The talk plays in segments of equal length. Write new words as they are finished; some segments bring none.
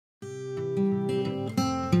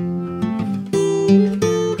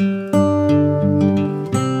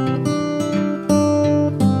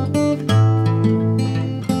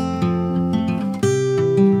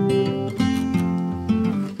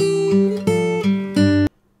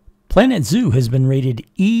Planet Zoo has been rated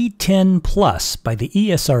E10 Plus by the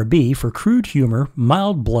ESRB for crude humor,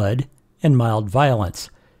 mild blood, and mild violence.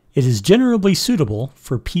 It is generally suitable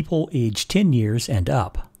for people aged 10 years and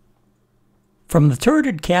up. From the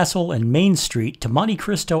turreted castle and Main Street to Monte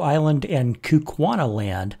Cristo Island and Kukwana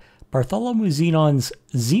Land, Bartholomew Zenon's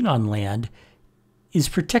Zenon Land is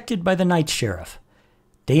protected by the Night Sheriff.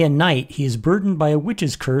 Day and night, he is burdened by a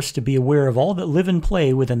witch's curse to be aware of all that live and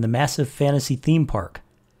play within the massive fantasy theme park.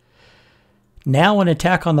 Now an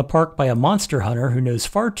attack on the park by a monster hunter who knows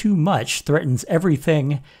far too much threatens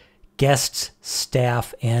everything, guests,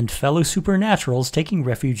 staff, and fellow supernaturals taking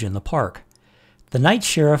refuge in the park. The Night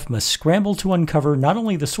Sheriff must scramble to uncover not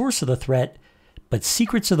only the source of the threat, but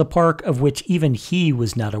secrets of the park of which even he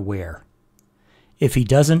was not aware. If he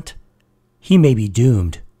doesn't, he may be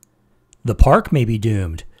doomed. The park may be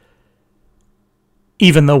doomed.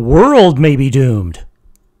 Even the world may be doomed.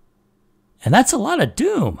 And that's a lot of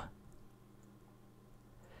doom.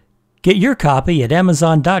 Get your copy at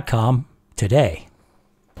Amazon.com today.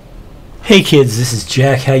 Hey kids, this is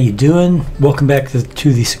Jack. How you doing? Welcome back to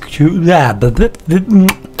the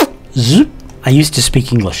I used to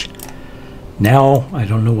speak English. Now I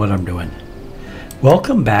don't know what I'm doing.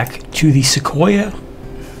 Welcome back to the Sequoia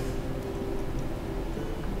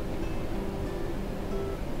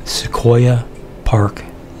Park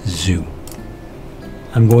Zoo.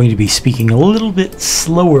 I'm going to be speaking a little bit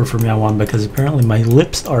slower from now on because apparently my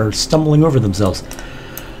lips are stumbling over themselves.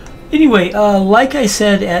 Anyway, like I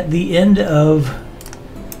said at the end of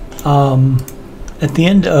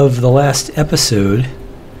the last episode,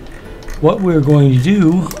 what we're going to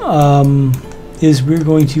do is we're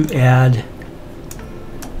going to add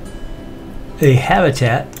a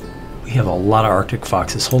habitat. We have a lot of Arctic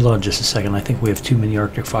foxes. Hold on just a second. I think we have too many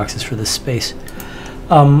Arctic foxes for this space.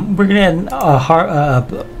 We're going to add a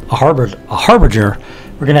harbinger.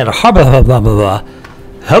 We're going to add a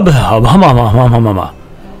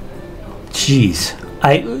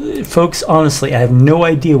Jeez. Folks, honestly, I have no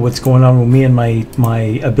idea what's going on with me and my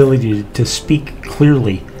ability to speak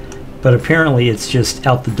clearly. But apparently it's just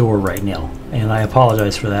out the door right now. And I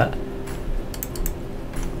apologize for that.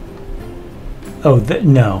 Oh,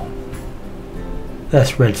 no.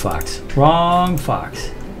 That's red fox. Wrong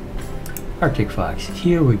fox. Arctic fox.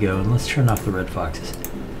 Here we go. And let's turn off the red foxes.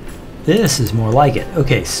 This is more like it.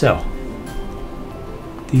 Okay, so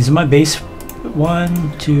these are my base.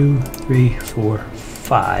 1, 2, 3, 4,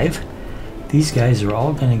 5. These guys are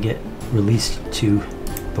all going to get released to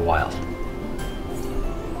the wild.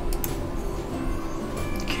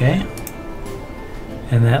 Okay.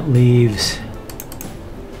 And that leaves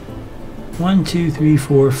 1, 2, 3,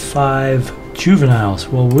 4, 5 juveniles.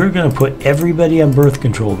 Well, we're going to put everybody on birth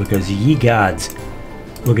control because ye gods,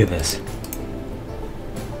 look at this.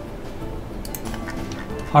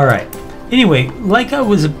 All right. Anyway, like I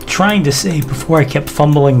was trying to say before I kept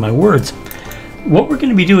fumbling my words, what we're going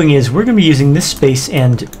to be doing is we're going to be using this space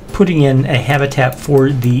and putting in a habitat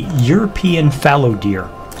for the European Fallow Deer.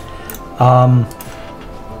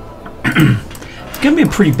 It's going to be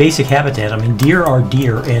a pretty basic habitat. I mean, deer are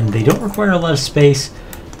deer, and they don't require a lot of space,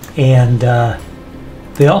 and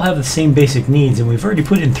they all have the same basic needs, and we've already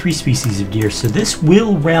put in 3 species of deer, so this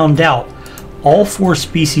will round out all 4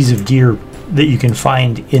 species of deer that you can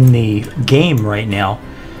find in the game right now.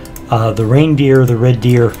 The reindeer, the red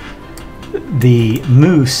deer, the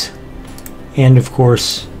moose, and of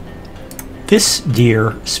course this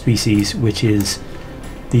deer species, which is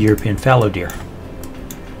the European Fallow Deer.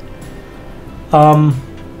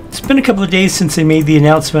 It's been a couple of days since they made the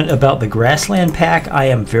announcement about the grassland pack. I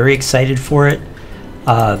am very excited for it.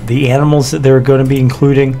 The animals that they're going to be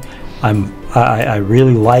including, I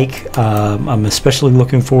really like. I'm especially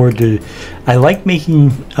looking forward to. I like making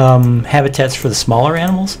habitats for the smaller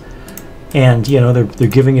animals, and you know they're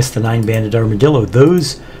giving us the 9-banded armadillo.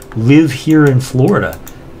 Those live here in Florida.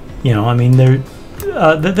 You know, I mean they're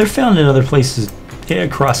found in other places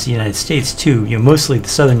across the United States too. You know, mostly the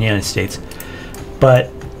southern United States,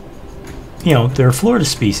 but you know they're a Florida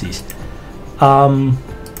species.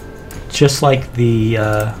 Just like the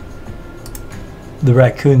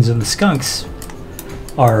raccoons and the skunks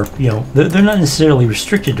are, you know, they're not necessarily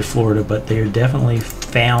restricted to Florida, but they are definitely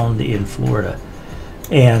found in Florida.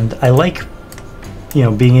 And I like, you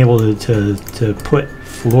know, being able to put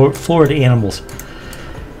Florida animals.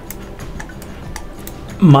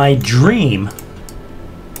 My dream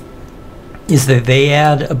is that they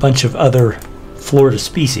add a bunch of other Florida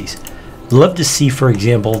species. I'd love to see, for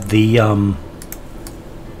example, the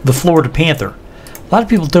Florida panther. A lot of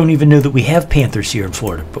people don't even know that we have panthers here in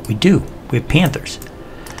Florida, but we do. We have panthers.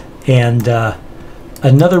 And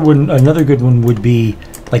another good one would be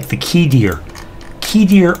like the key deer. Key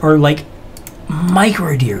deer are like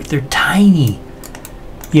micro deer. They're tiny.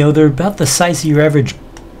 You know, they're about the size of your average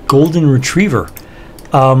golden retriever.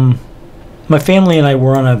 My family and I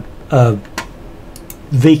were on a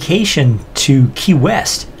vacation to Key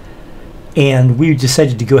West, and we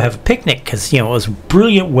decided to go have a picnic because, you know, it was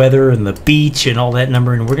brilliant weather and the beach and all that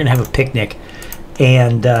number, and we're going to have a picnic.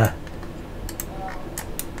 And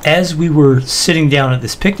as we were sitting down at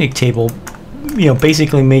this picnic table, you know,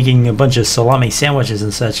 basically making a bunch of salami sandwiches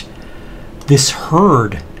and such, this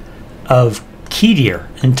herd of key deer,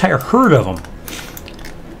 an entire herd of them,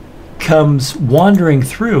 comes wandering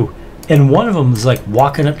through, and one of them is like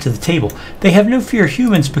walking up to the table. They have no fear of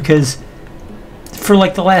humans because for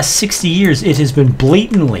like the last 60 years it has been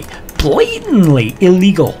blatantly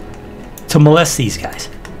illegal to molest these guys.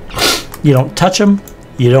 You don't touch them,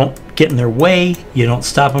 you don't get in their way, you don't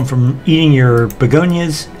stop them from eating your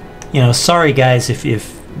begonias. You know, sorry guys,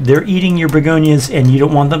 if they're eating your begonias and you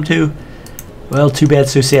don't want them to, well, too bad,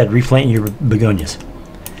 so sad, replanting your begonias.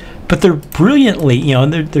 But they're brilliantly, you know,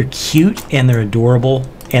 and they're cute and they're adorable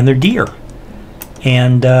and they're deer.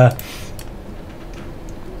 And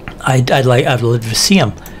I'd love to see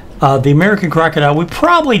them. The American crocodile, we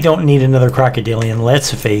probably don't need another crocodilian.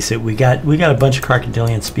 Let's face it, we got a bunch of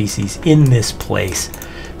crocodilian species in this place,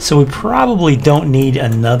 so we probably don't need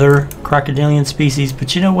another crocodilian species.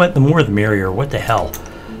 But you know what? The more the merrier. What the hell?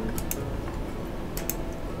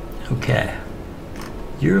 Okay,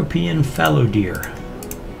 European fallow deer.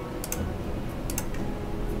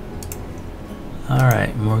 Alright,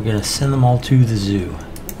 and we're going to send them all to the zoo.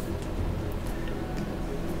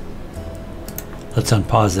 Let's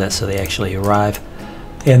unpause that so they actually arrive.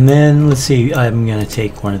 And then, let's see, I'm going to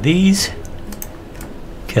take one of these,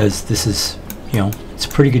 because this is, you know, it's a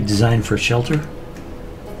pretty good design for a shelter.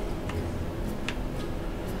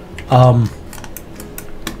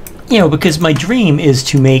 You know, because my dream is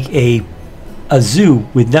to make a zoo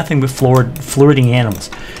with nothing but floating animals.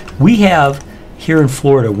 We have here in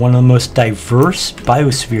Florida one of the most diverse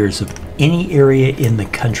biospheres of any area in the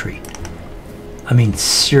country. I mean,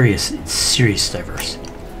 serious diverse.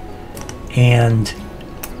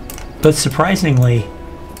 But surprisingly,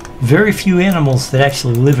 very few animals that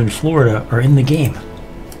actually live in Florida are in the game.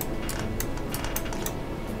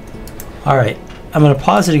 Alright, I'm going to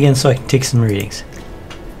pause it again so I can take some readings.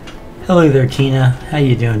 Hello there, Tina. How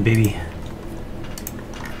you doing, baby?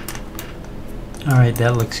 Alright,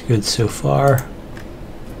 that looks good so far.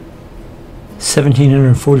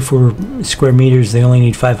 1,744 square meters. They only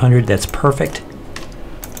need 500. That's perfect.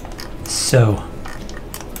 So,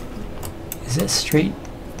 is that straight?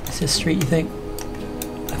 Is that straight, you think?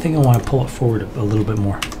 I think I want to pull it forward a little bit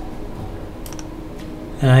more.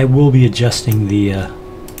 And I will be adjusting the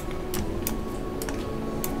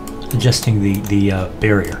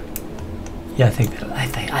barrier. Yeah, I think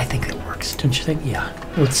that works. Don't you think? Yeah.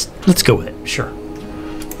 Let's go with it. Sure.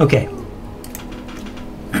 Okay.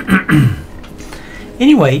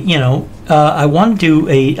 Anyway, you know, I want to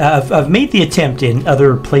do I've made the attempt in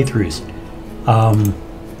other playthroughs,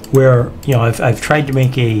 where, you know, I've tried to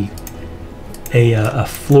make a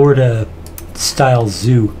Florida style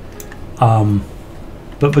zoo,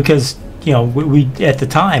 but because, you know, we at the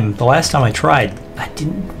time, the last time I tried,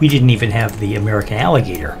 we didn't even have the American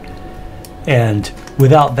alligator, and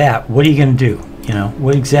without that, what are you going to do? You know,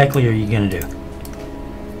 what exactly are you going to do?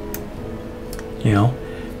 You know,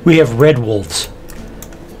 we have red wolves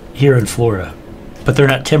here in Florida, but they're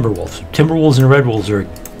not timber wolves. Timber wolves and red wolves are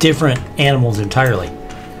different animals entirely.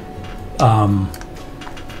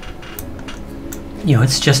 You know,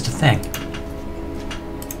 it's just a thing.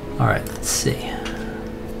 All right, let's see.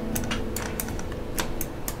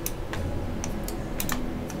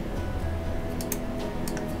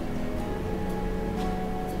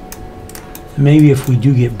 Maybe if we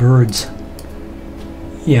do get birds,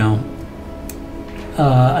 you know,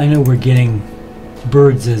 I know we're getting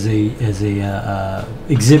birds as a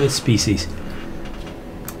exhibit species.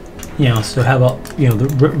 You know, so how about, you know,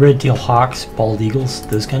 the red-tailed hawks, bald eagles,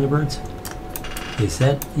 those kind of birds? Is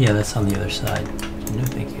that? Yeah, that's on the other side. No,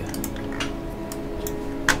 thank you.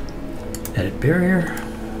 Edit barrier.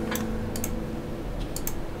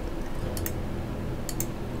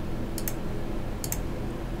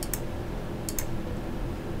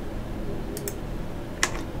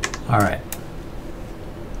 All right.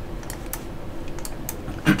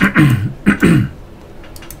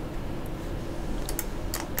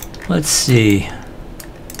 Let's see.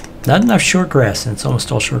 Not enough short grass, and it's almost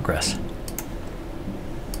all short grass.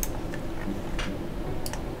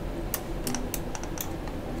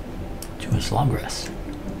 Too much long grass.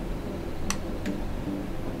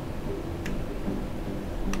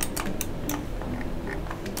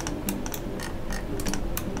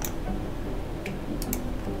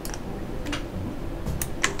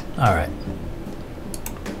 All right.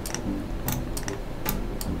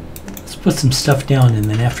 Let's put some stuff down, and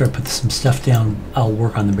then after I put some stuff down, I'll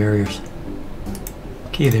work on the barriers.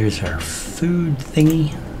 Okay, there's our food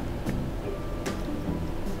thingy.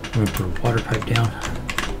 We're gonna put a water pipe down.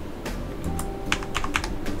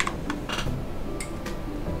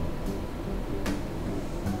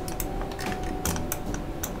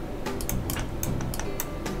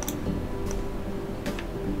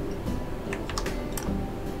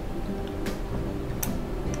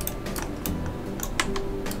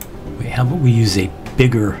 How about we use a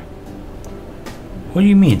bigger... What do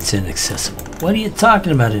you mean it's inaccessible? What are you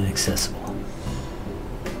talking about inaccessible?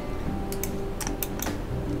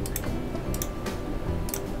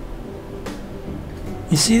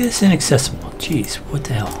 You see this? Inaccessible. Jeez, what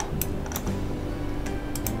the hell?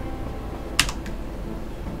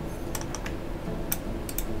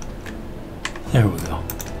 There we go.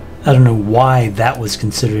 I don't know why that was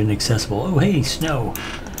considered inaccessible. Oh hey, snow.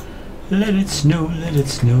 Let it snow, let it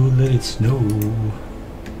snow, let it snow.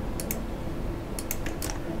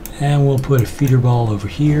 And we'll put a feeder ball over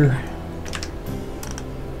here.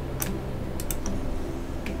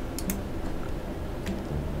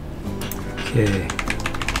 Okay,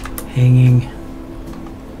 hanging.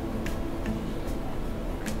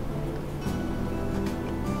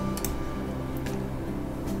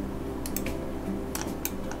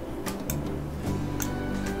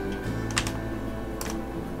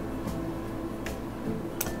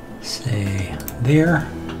 Say there.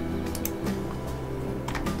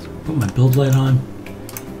 Put my build light on.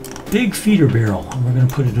 Big feeder barrel, and we're going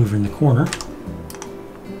to put it over in the corner.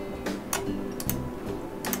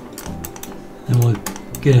 Then we'll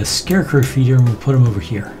get a scarecrow feeder and we'll put them over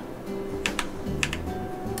here.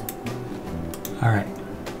 Alright,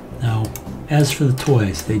 now as for the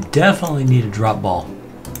toys, they definitely need a drop ball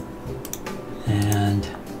and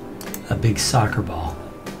a big soccer ball.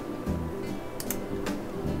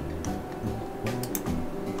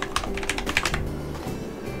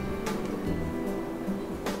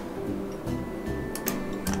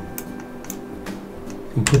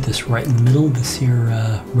 We'll put this right in the middle, this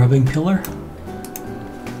here rubbing pillar.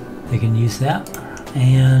 They can use that.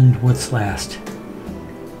 And what's last?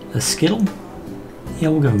 A skittle? Yeah,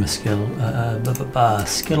 we'll give them a skittle.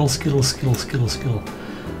 Skittle, skittle, skittle, skittle, skittle.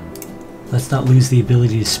 Let's not lose the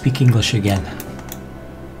ability to speak English again.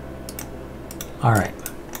 Alright.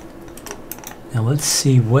 Now let's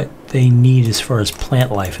see what they need as far as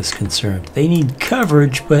plant life is concerned. They need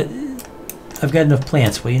coverage, but I've got enough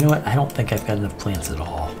plants. Well, you know what? I don't think I've got enough plants at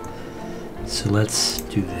all. So let's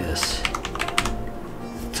do this.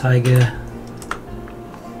 Taiga.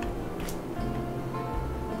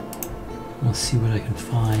 We'll see what I can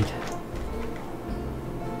find.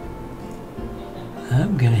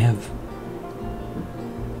 I'm gonna have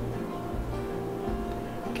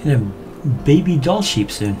baby doll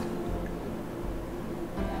sheep soon.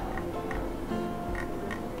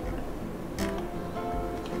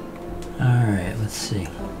 Alright, let's see.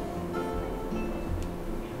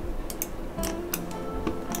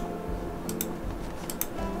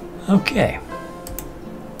 Okay.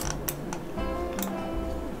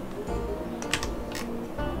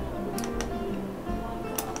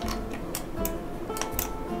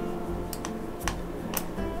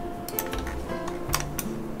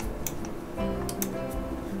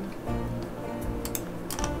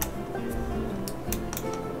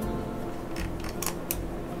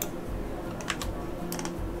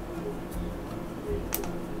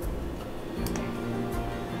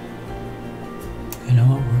 You know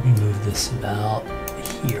what, we're going to move this about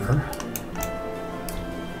here.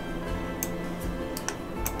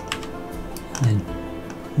 And then,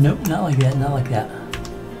 nope, not like that, not like that.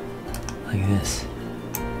 Like this.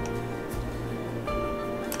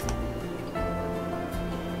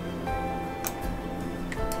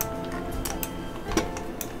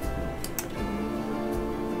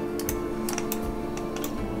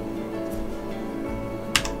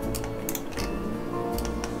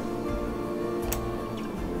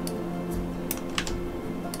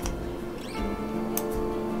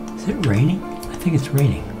 Is it raining? I think it's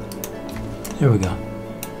raining. There we go.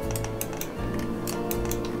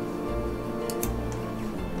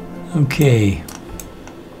 Okay.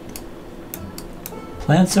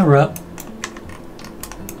 Plants are up.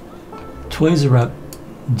 Toys are up.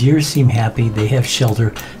 Deer seem happy. They have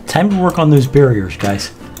shelter. Time to work on those barriers,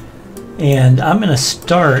 guys. And I'm going to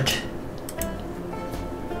start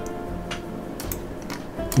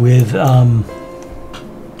with I'm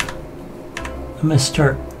going to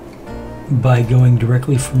start by going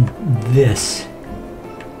directly from this.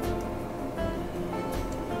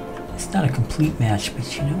 It's It's not a complete match,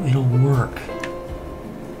 but you know, it'll work.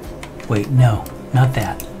 Wait, no, not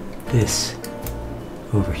that. This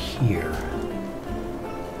over here.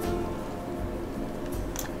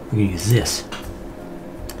 We're gonna use this.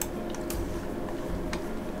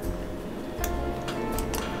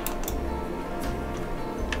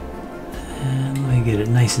 And let me get it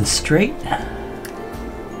nice and straight.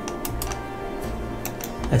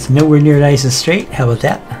 That's nowhere near nice and straight. How about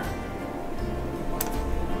that?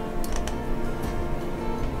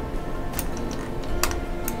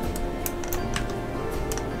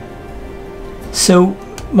 So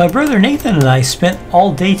my brother Nathan and I spent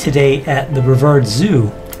all day today at the Reprise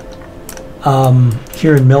Zoo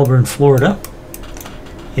here in Melbourne, Florida.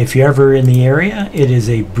 If you're ever in the area, it is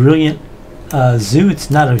a brilliant zoo. It's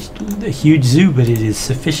not a huge zoo, but it is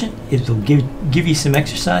sufficient. It'll give you some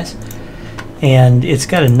exercise, and it's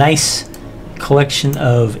got a nice collection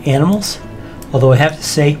of animals. Although I have to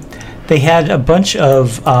say, they had a bunch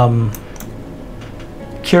of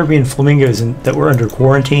Caribbean flamingos that were under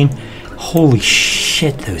quarantine. Holy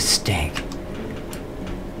shit, those stink.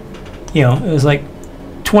 You know, it was like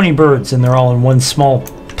 20 birds and they're all in one small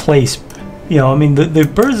place. You know, I mean, the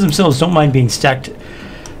birds themselves don't mind being stacked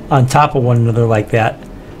on top of one another like that,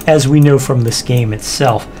 as we know from this game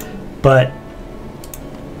itself, but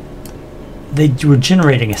they were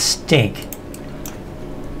generating a stink.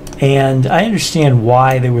 And I understand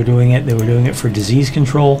why they were doing it. They were doing it for disease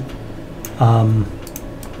control.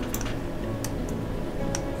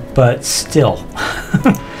 But still,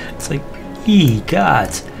 it's like, ye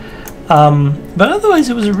gods. But otherwise,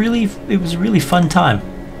 it was a really fun time.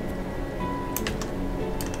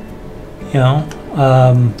 You know,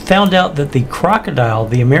 found out that the crocodile,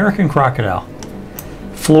 the American crocodile,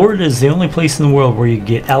 Florida is the only place in the world where you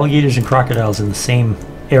get alligators and crocodiles in the same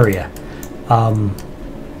area.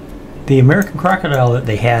 The American crocodile that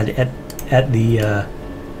they had at the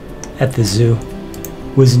zoo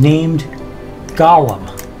was named Gollum,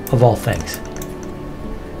 of all things,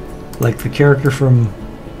 like the character from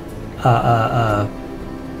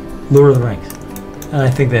Lord of the Rings. And I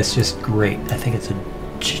think that's just great. I think it's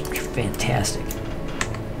fantastic.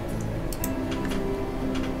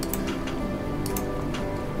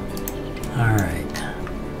 All right.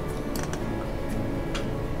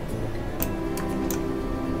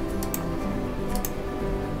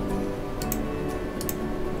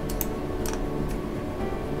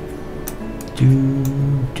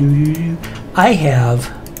 I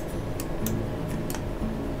have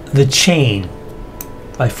The Chain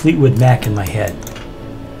by Fleetwood Mac in my head.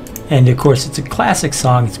 And of course, it's a classic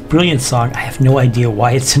song. It's a brilliant song. I have no idea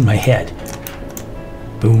why it's in my head.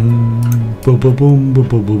 Boom, boom, boom, boom, boom,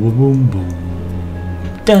 boom, boom, boom, boom.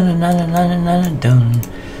 Dun, dun, dun, dun, dun, dun.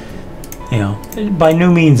 You know, by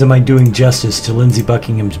no means am I doing justice to Lindsey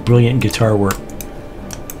Buckingham's brilliant guitar work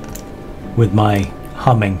with my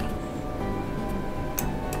humming.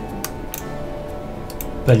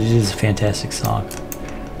 But it is a fantastic song.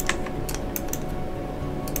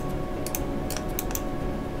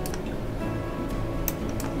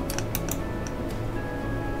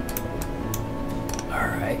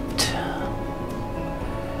 Alright.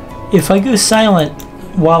 If I go silent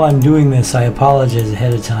while I'm doing this, I apologize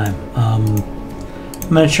ahead of time. I'm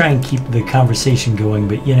going to try and keep the conversation going,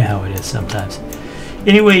 but you know how it is sometimes.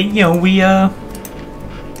 Anyway, you know, we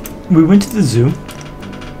went to the zoo.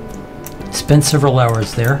 Spent several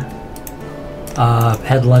hours there.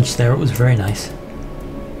 Had lunch there. It was very nice.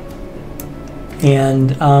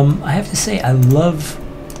 And I have to say, I love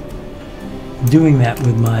doing that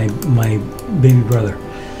with my baby brother.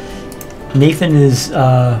 Nathan is,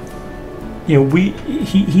 you know,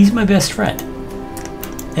 he's my best friend.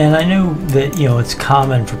 And I know that, you know, it's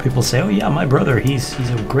common for people to say, oh yeah, my brother, he's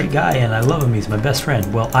a great guy and I love him, he's my best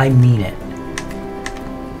friend. Well, I mean it.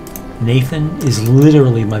 Nathan is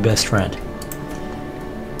literally my best friend.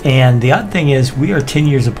 And the odd thing is, we are 10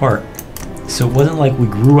 years apart. So it wasn't like we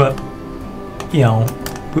grew up, you know,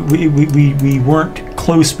 we weren't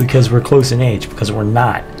close because we're close in age, because we're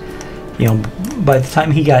not. You know, by the time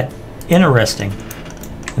he got interesting,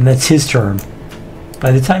 and that's his term, by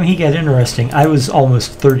the time he got interesting, I was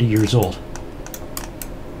almost 30 years old.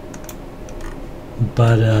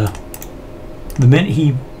 But the minute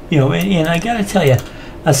he, you know, and I gotta tell you,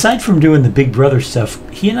 aside from doing the Big Brother stuff,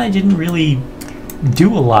 he and I didn't really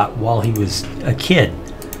do a lot while he was a kid.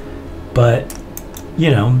 But,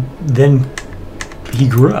 you know, then he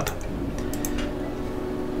grew up.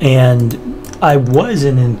 And I was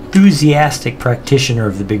an enthusiastic practitioner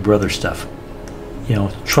of the Big Brother stuff. You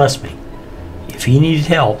know, trust me. If he needed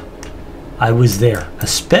help, I was there.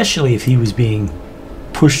 Especially if he was being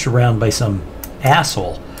pushed around by some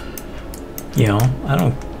asshole. You know, I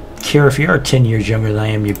don't care if you are 10 years younger than I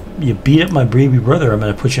am. You beat up my baby brother, I'm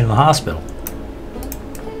going to put you in the hospital.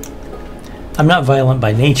 I'm not violent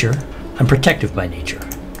by nature. I'm protective by nature.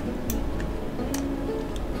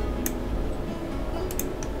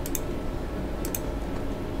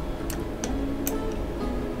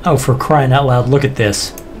 Oh, for crying out loud, look at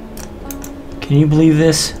this. Can you believe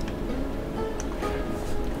this?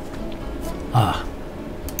 Ah.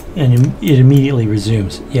 And it immediately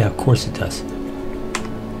resumes. Yeah, of course it does.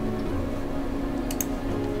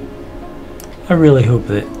 I really hope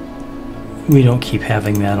that we don't keep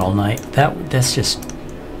having that all night. That's just,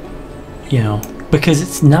 you know, because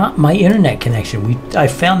it's not my internet connection. I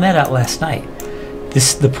found that out last night.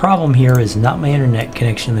 The problem here is not my internet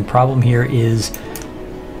connection. The problem here is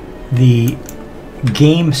the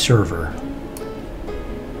game server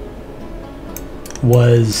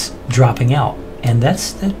was dropping out, and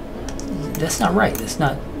that's not right. That's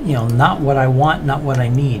not, you know, not what I want, not what I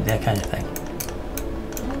need, that kind of thing.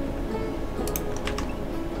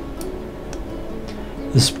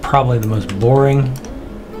 This is probably the most boring,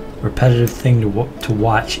 repetitive thing to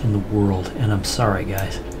watch in the world, and I'm sorry,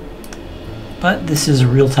 guys. But this is a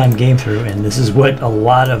real-time game through, and this is what a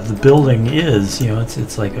lot of the building is. You know,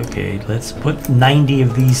 it's like, okay, let's put 90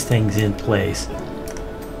 of these things in place.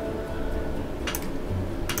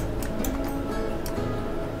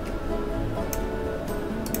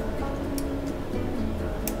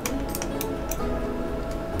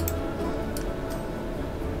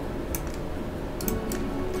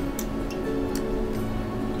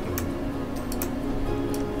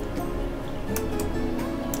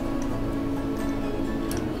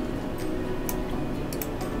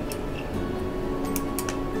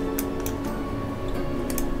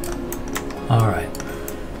 All right.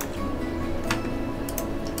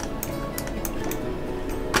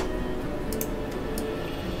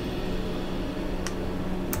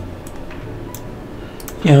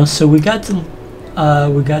 You know, so we got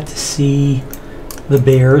to see the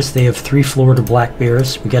bears. They have 3 Florida black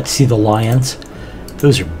bears. We got to see the lions.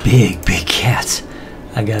 Those are big, big cats,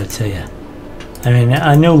 I gotta tell you. I mean,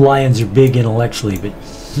 I know lions are big intellectually, but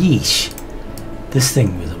yeesh, this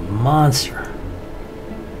thing was a monster.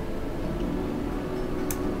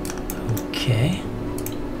 Okay.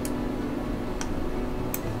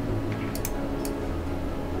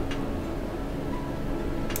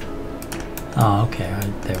 Oh, okay. All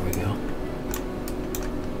right, there we go.